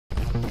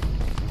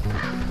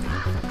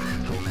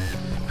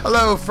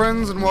Hello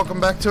friends, and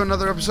welcome back to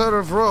another episode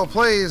of Royal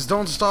Plays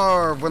Don't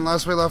Starve. When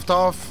last we left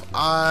off,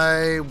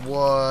 I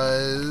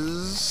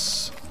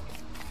was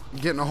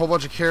getting a whole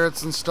bunch of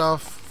carrots and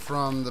stuff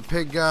from the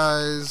pig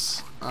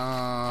guys.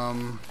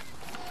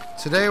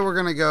 Today we're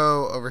going to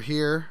go over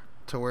here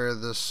to where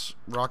this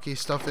rocky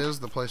stuff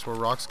is, the place where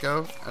rocks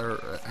go, or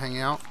hang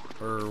out,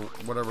 or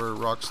whatever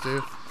rocks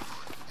do.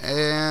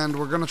 And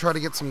we're going to try to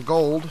get some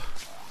gold.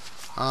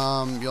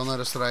 You'll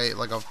notice that I ate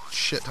like a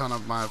shit ton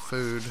of my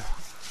food.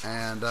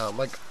 And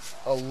like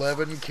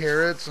 11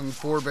 carrots and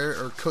 4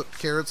 cooked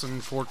carrots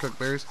and 4 cooked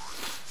berries.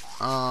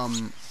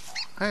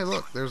 Hey,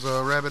 look, there's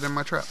a rabbit in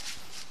my trap.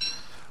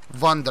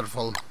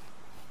 Wonderful.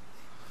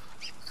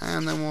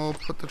 And then we'll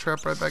put the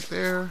trap right back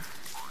there.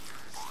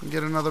 And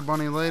get another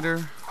bunny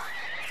later.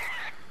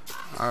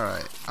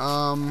 Alright.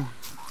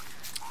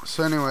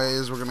 So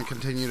anyways, we're gonna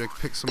continue to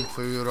pick some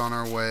food on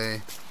our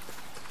way.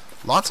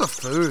 Lots of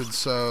food,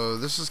 so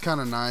this is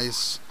kind of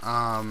nice.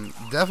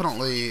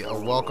 Definitely a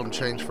welcome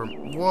change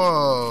from...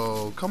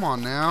 Whoa, come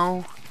on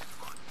now.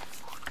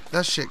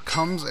 That shit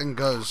comes and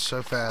goes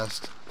so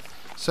fast.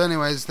 So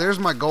anyways, there's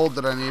my gold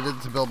that I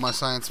needed to build my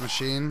science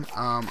machine.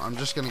 I'm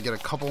just going to get a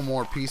couple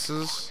more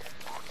pieces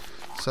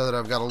so that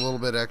I've got a little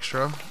bit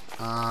extra.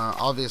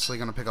 Obviously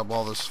going to pick up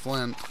all this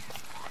flint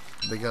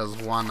because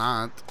why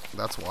not?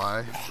 That's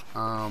why.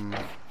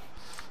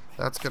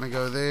 That's going to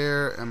go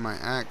there, and my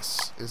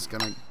axe is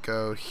going to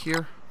go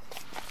here.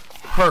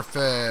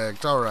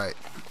 Perfect. Alright.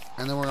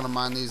 And then we're going to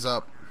mine these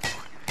up.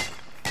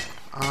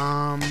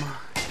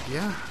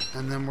 Yeah.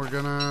 And then we're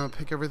going to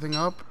pick everything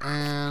up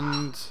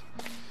and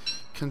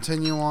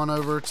continue on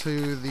over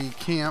to the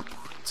camp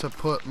to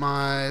put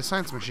my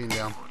science machine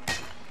down.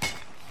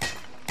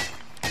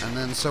 And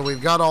then, so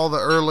we've got all the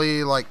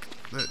early, like,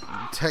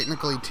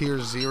 technically tier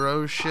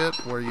 0 shit,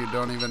 where you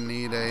don't even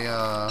need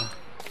a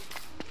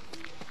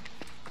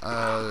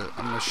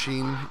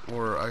machine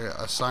or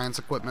a science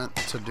equipment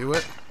to do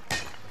it.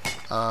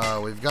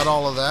 We've got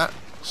all of that,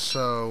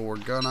 so we're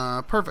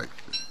gonna perfect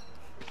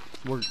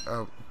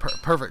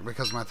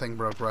because my thing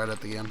broke right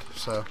at the end,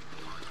 so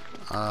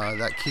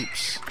that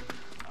keeps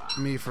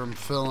me from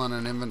filling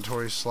an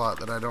inventory slot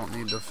that I don't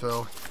need to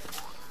fill.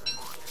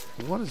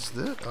 What is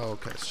this? Oh,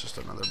 okay, it's just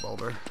another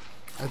boulder.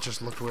 It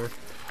just looked weird.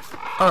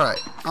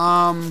 Alright,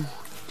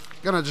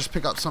 gonna just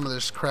pick up some of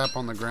this crap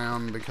on the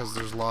ground because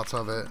there's lots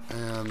of it,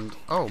 and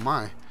oh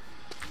my,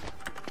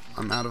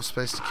 I'm out of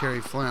space to carry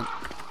flint.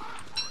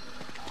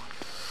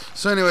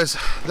 So anyways,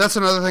 that's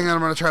another thing that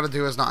I'm gonna try to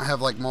do, is not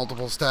have like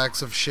multiple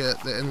stacks of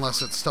shit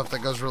unless it's stuff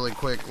that goes really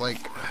quick.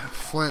 Like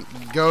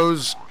flint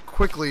goes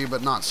quickly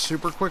but not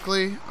super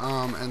quickly,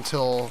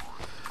 until,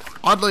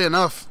 oddly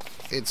enough,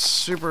 it's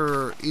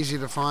super easy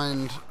to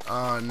find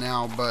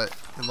now, but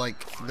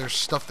like there's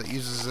stuff that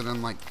uses it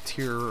in like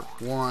tier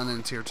 1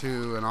 and tier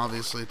 2 and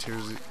obviously tier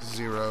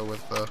 0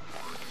 with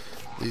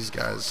these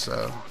guys,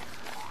 so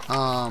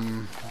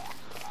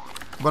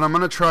but I'm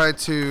gonna try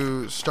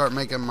to start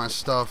making my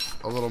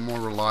stuff a little more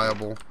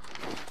reliable,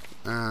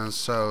 and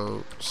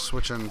so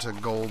switching to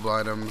gold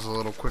items a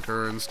little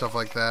quicker and stuff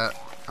like that,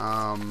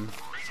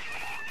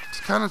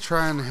 to kind of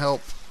try and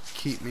help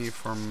keep me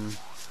from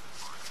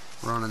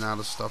running out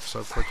of stuff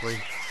so quickly.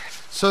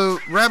 So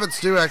rabbits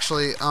do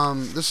actually,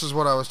 this is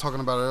what I was talking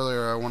about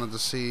earlier. I wanted to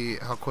see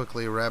how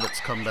quickly rabbits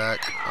come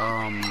back.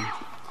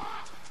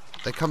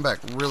 They come back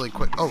really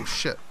quick. Oh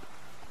shit,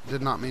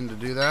 did not mean to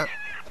do that.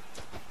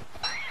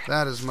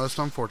 That is most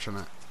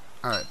unfortunate.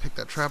 Alright, pick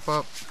that trap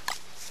up,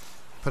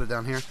 put it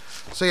down here.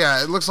 So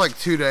yeah, it looks like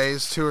 2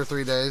 days, 2 or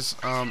 3 days.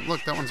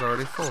 Look, that one's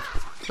already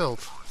filled.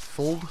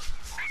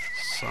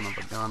 Son of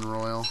a gun,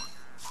 Royal.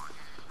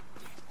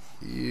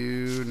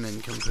 You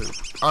nincompoop.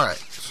 Alright,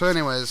 so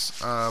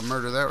anyways,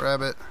 murder that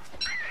rabbit.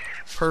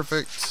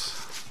 Perfect.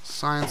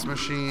 Science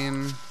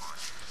machine.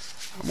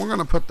 And we're going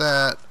to put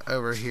that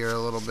over here a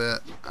little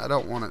bit. I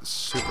don't want it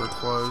super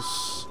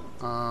close.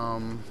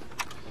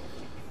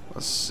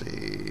 Let's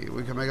see.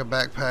 We can make a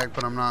backpack,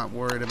 but I'm not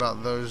worried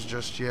about those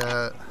just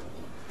yet.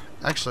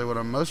 Actually, what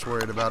I'm most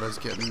worried about is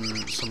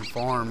getting some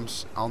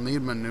farms. I'll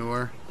need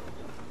manure.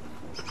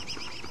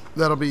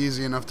 That'll be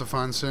easy enough to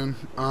find soon.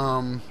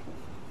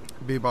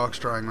 B-box,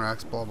 drying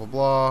racks, blah blah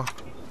blah.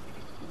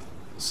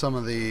 Some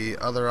of the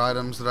other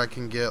items that I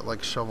can get,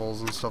 like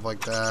shovels and stuff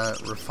like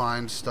that,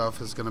 refined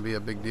stuff, is going to be a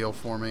big deal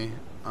for me.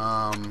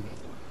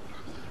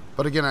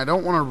 But again, I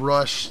don't want to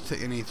rush to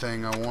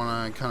anything. I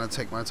want to kind of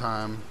take my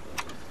time.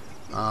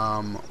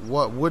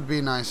 What would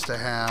be nice to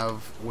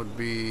have would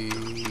be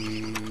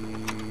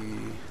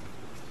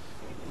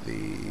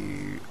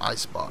the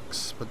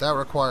icebox, but that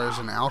requires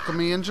an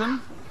alchemy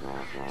engine.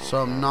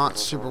 So I'm not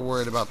super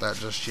worried about that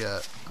just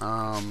yet.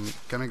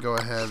 Gonna go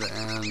ahead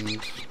and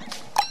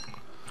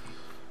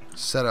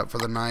set up for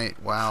the night.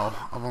 Wow,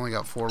 I've only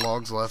got 4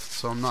 logs left,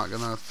 so I'm not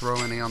gonna throw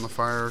any on the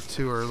fire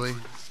too early.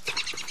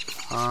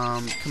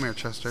 Come here,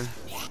 Chester.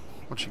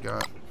 What you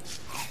got?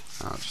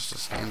 Oh, just a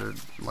standard,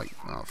 like,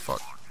 oh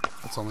fuck.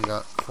 It's only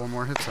got 4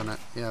 more hits in it.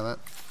 Yeah, that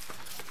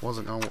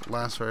wasn't gonna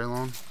last very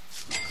long.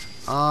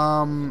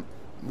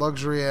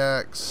 Luxury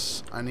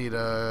axe. I need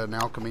an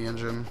alchemy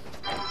engine.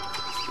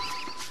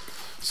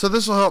 So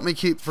this will help me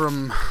keep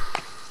from,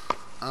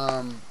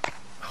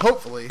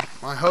 hopefully,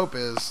 my hope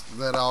is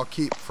that I'll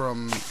keep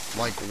from,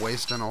 like,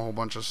 wasting a whole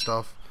bunch of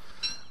stuff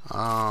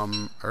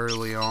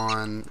early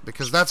on,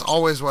 because that's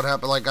always what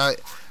happened. Like, I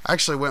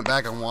actually went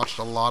back and watched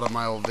a lot of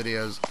my old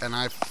videos, and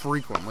I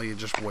frequently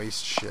just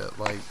waste shit,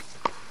 like,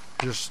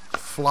 just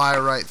fly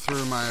right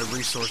through my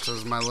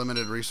resources, my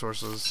limited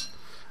resources,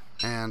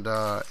 and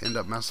end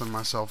up messing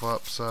myself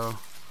up. So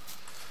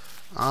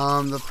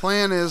the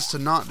plan is to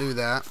not do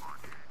that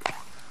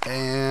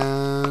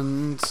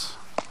and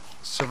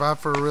survive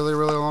for a really,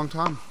 really long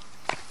time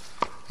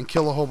and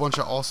kill a whole bunch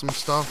of awesome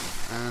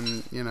stuff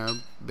and, you know,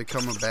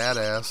 become a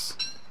badass.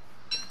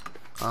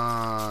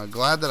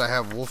 Glad that I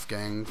have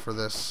Wolfgang for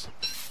this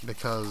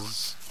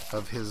because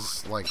of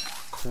his, like,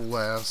 cool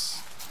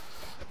ass.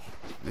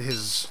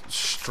 His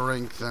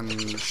strength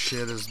and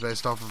shit is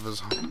based off of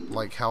his,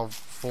 like, how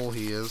full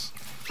he is.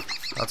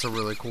 That's a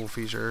really cool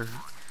feature.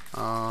 That's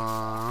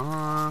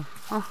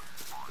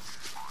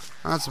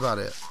about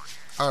it.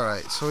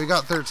 Alright, so we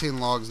got 13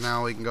 logs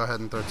now. We can go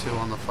ahead and throw 2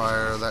 on the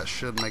fire. That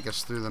should make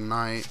us through the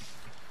night.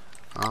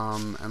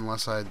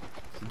 Unless I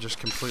just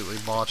completely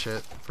botch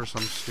it for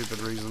some stupid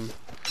reason.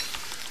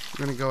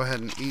 We're going to go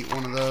ahead and eat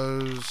one of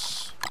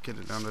those. Get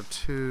it down to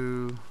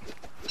 2.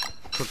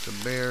 Cook the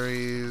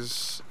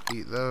berries.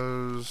 Eat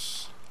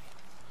those.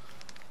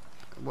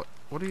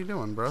 What are you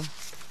doing, bro?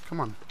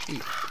 Come on,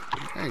 eat.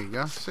 There you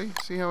go.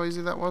 See how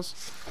easy that was?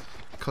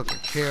 Cook a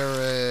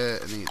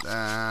carrot and eat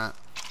that.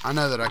 I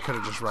know that I could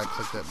have just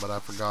right-clicked it, but I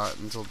forgot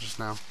until just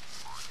now.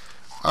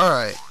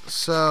 Alright,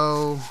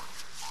 so...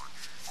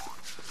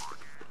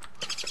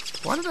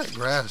 why did that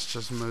grass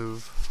just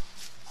move?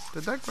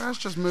 Did that grass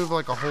just move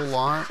like a whole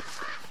lot?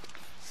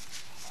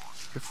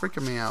 You're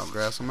freaking me out,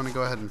 grass. I'm gonna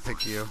go ahead and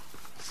pick you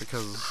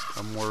because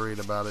I'm worried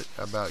about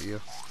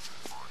you.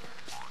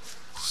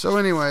 So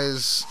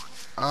anyways,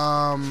 we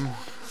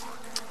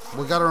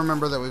gotta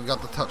remember that we've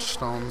got the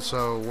touchstone,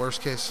 so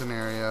worst case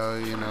scenario,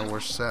 you know, we're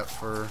set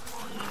for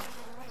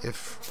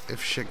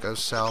if shit goes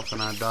south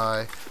and I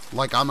die.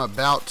 Like I'm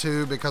about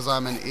to because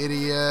I'm an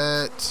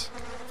idiot.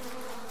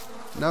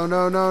 No.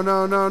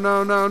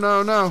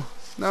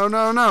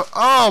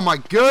 Oh my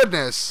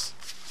goodness.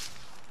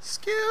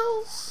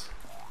 Skills.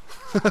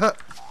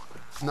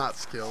 Not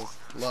skills.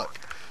 Luck.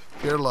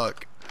 Pure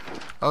luck.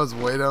 I was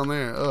way down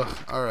there. Ugh.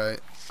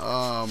 Alright.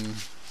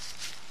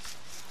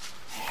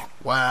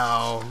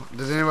 Wow.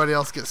 Did anybody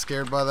else get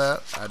scared by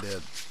that? I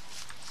did.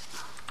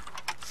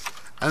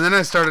 And then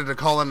I started to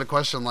call into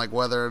question like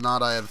whether or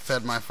not I had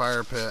fed my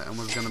fire pit and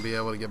was going to be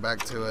able to get back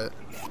to it.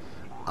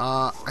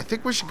 I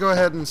think we should go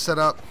ahead and set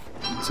up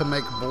to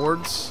make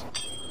boards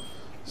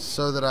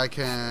so that I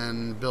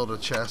can build a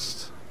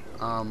chest.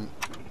 Why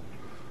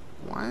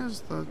is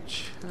the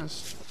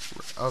chest...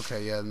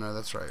 okay, yeah, no,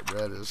 that's right.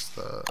 Red is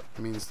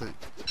means that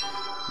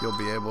you'll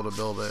be able to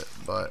build it,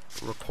 but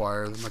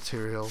require the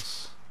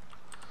materials.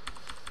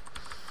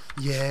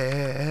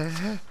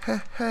 Yeah.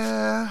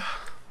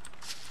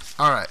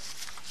 Alright.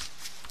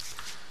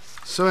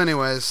 So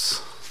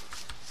anyways,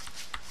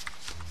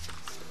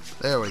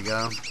 there we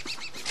go.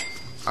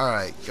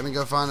 Alright, gonna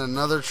go find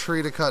another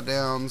tree to cut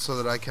down so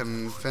that I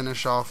can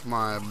finish off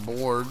my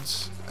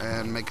boards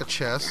and make a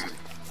chest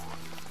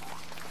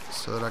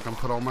so that I can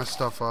put all my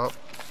stuff up.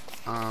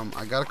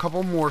 I got a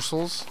couple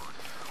morsels,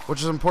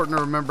 which is important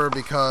to remember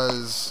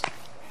because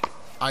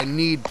I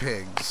need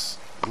pigs.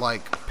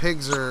 Like,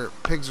 pigs are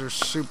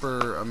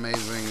super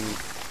amazing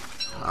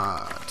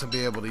to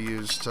be able to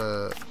use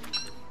to...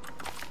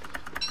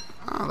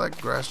 oh, that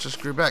grass just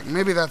grew back.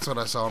 Maybe that's what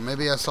I saw.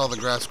 Maybe I saw the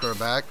grass grow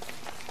back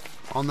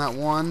on that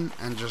one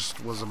and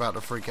just was about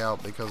to freak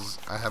out because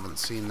I haven't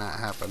seen that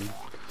happen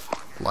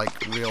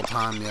like real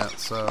time yet.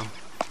 So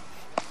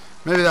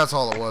maybe that's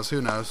all it was. Who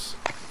knows?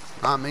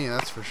 Not me,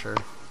 that's for sure.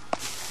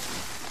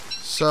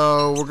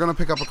 So we're gonna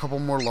pick up a couple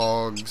more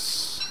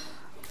logs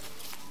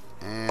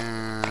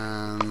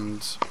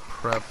and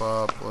prep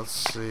up.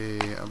 Let's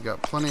see, I've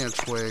got plenty of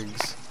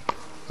twigs.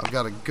 I've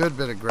got a good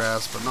bit of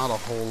grass, but not a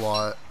whole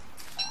lot,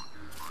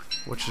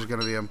 which is going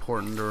to be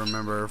important to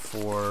remember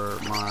for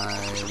my,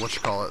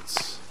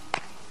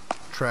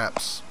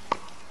 traps.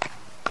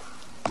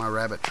 My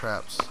rabbit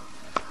traps.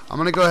 I'm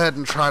going to go ahead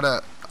and try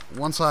to,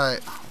 once I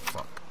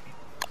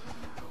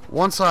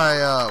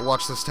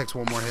watch this takes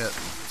one more hit.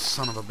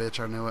 Son of a bitch,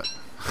 I knew it.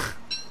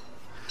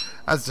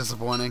 That's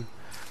disappointing.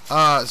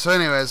 So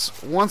anyways,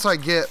 once I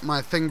get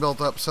my thing built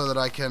up so that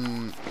I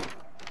can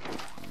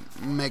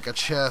make a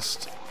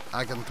chest,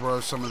 I can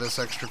throw some of this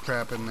extra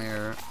crap in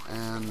there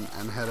and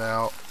head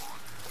out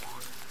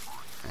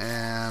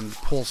and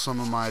pull some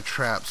of my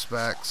traps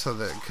back so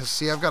that, because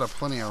see, I've got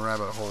plenty of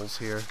rabbit holes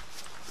here.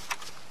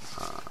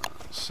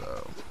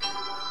 So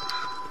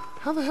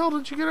how the hell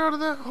did you get out of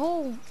that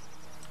hole?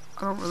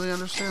 I don't really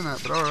understand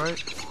that, but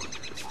alright.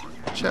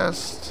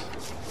 Chest.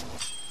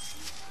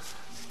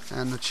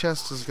 And the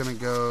chest is gonna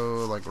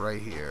go like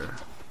right here.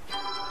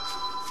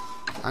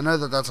 I know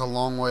that that's a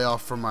long way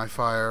off from my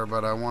fire,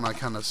 but I want to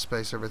kind of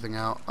space everything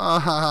out.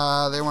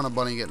 They want a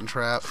bunny getting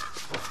trapped.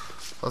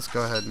 Let's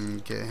go ahead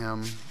and get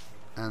him,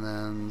 and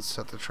then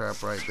set the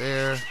trap right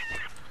there.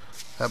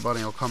 That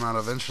bunny will come out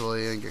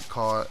eventually and get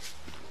caught.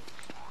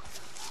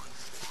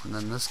 And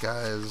then this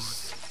guy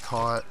is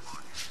caught.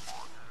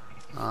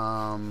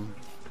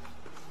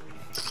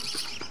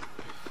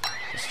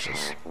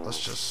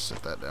 Let's just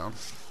sit that down.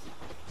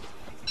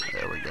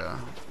 There we go.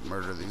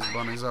 Murder these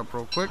bunnies up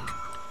real quick.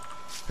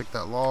 Pick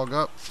that log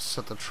up.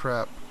 Set the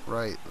trap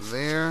right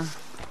there.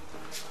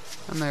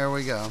 And there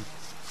we go.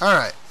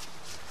 Alright.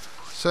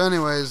 So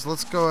anyways,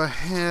 let's go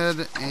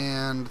ahead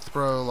and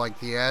throw like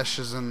the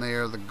ashes in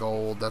there, the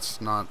gold, that's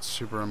not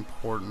super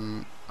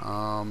important.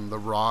 The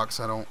rocks,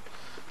 I don't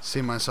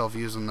see myself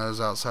using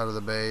those outside of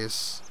the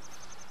base.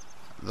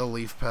 The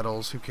leaf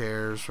petals, who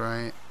cares,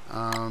 right?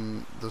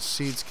 The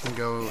seeds can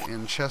go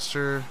in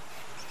Chester.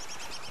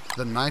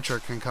 The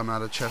nitra can come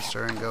out of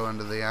Chester and go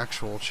into the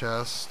actual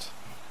chest.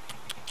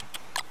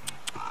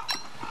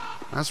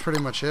 That's pretty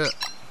much it.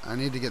 I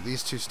need to get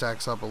these 2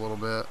 stacks up a little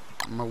bit.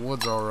 My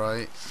wood's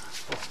alright,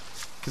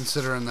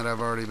 considering that I've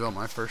already built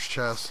my first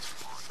chest.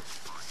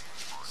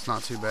 It's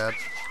not too bad.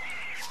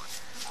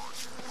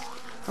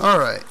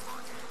 Alright,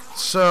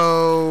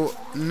 so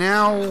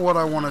now what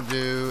I want to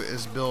do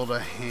is build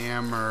a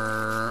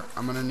hammer.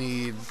 I'm going to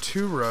need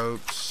 2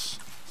 ropes.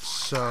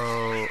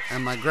 So,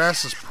 and my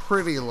grass is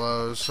pretty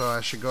low, so I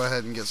should go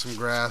ahead and get some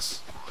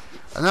grass.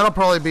 And that'll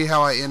probably be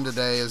how I end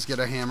today, is get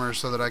a hammer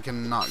so that I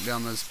can knock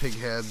down those pig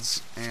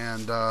heads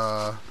and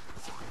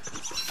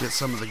get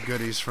some of the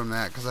goodies from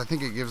that, because I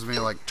think it gives me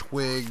like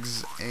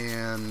twigs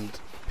and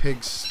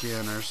pig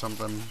skin or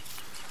something,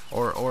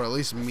 or at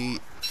least meat.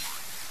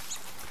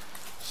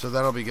 So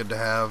that'll be good to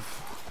have.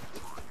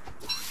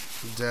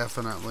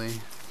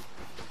 Definitely.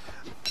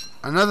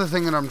 Another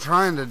thing that I'm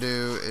trying to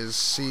do is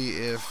see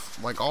if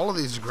like all of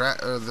these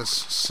this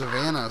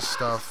savanna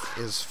stuff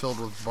is filled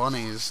with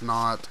bunnies,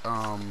 not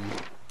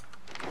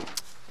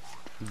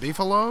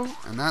beefalo,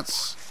 and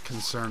that's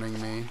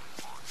concerning me.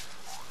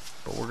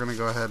 But we're gonna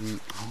go ahead and,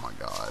 oh my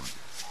god,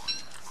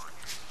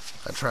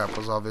 that trap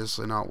was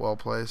obviously not well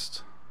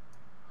placed.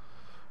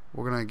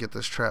 We're gonna get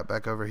this trap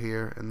back over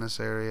here in this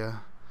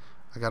area.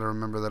 I gotta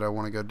remember that I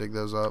want to go dig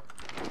those up.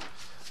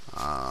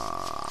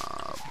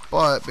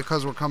 But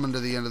because we're coming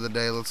to the end of the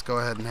day, let's go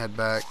ahead and head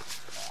back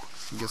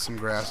and get some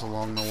grass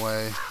along the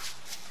way,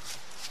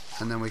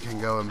 and then we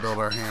can go and build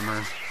our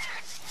hammer,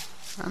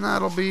 and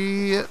that'll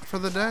be it for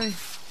the day.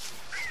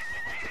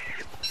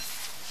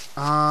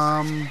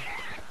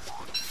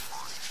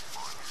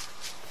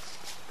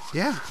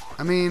 Yeah,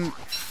 I mean,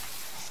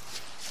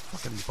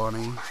 fucking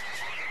bunny.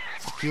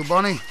 Fuck you,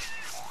 bunny.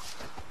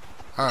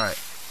 Alright.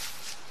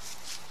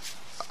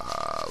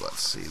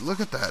 Let's see. Look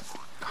at that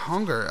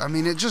hunger. I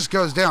mean, it just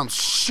goes down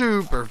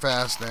super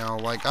fast now.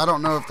 Like, I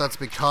don't know if that's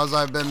because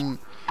I've been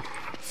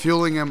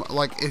fueling him.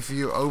 Like, if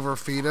you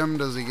overfeed him,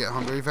 does he get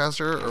hungry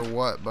faster or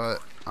what?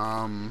 But,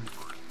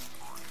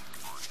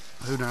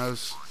 who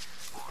knows?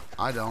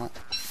 I don't.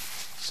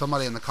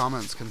 Somebody in the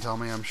comments can tell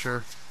me, I'm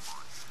sure.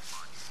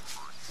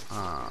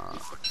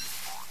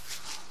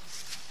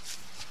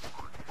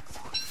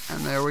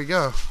 And there we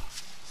go.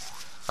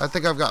 I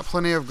think I've got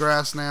plenty of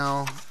grass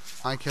now.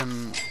 I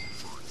can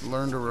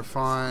learn to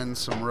refine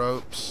some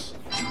ropes,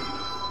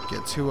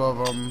 get 2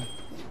 of them,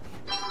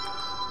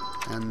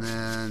 and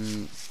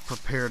then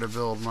prepare to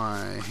build my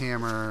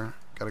hammer.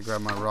 Gotta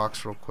grab my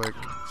rocks real quick,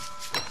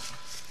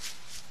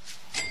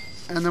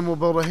 and then we'll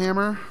build a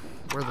hammer.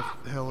 Where the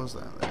hell is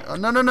that? There. Oh,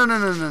 no,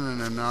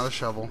 not a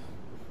shovel,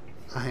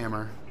 a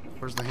hammer.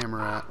 Where's the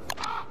hammer at?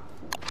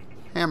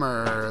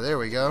 Hammer, there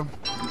we go.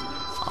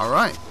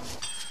 Alright,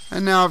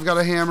 and now I've got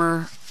a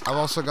hammer. I've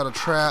also got a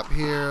trap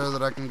here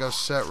that I can go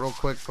set real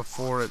quick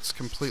before it's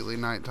completely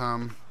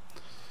nighttime.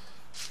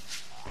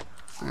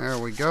 There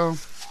we go.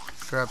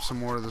 Grab some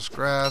more of this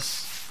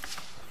grass.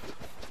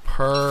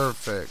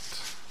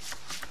 Perfect.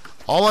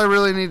 All I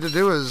really need to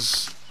do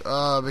is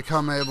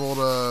become able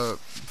to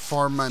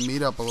farm my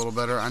meat up a little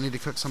better. I need to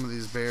cook some of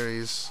these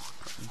berries,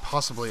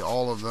 possibly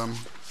all of them,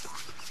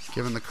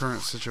 given the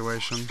current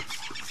situation.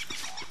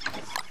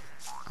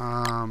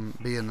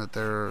 Being that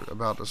they're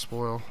about to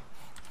spoil.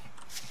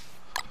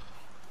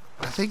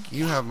 I think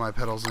you have my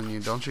petals in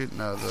you, don't you?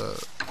 No,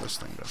 this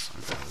thing does.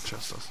 Okay, the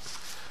chest does.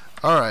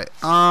 Alright,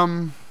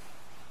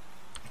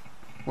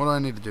 what do I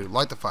need to do?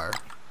 Light the fire.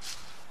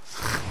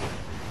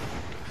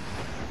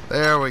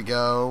 There we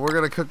go. We're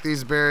going to cook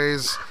these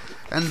berries.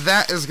 And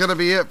that is going to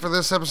be it for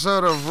this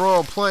episode of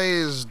Royal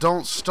Plays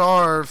Don't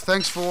Starve.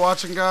 Thanks for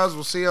watching, guys.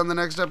 We'll see you on the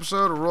next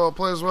episode of Royal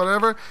Plays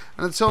Whatever.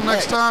 And until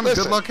next time,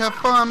 good luck, have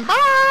fun.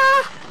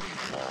 Bye!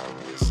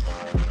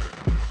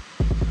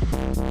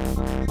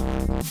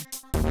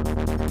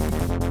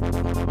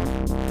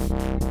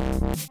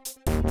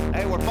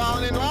 Hey, we're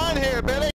falling in line here, Billy.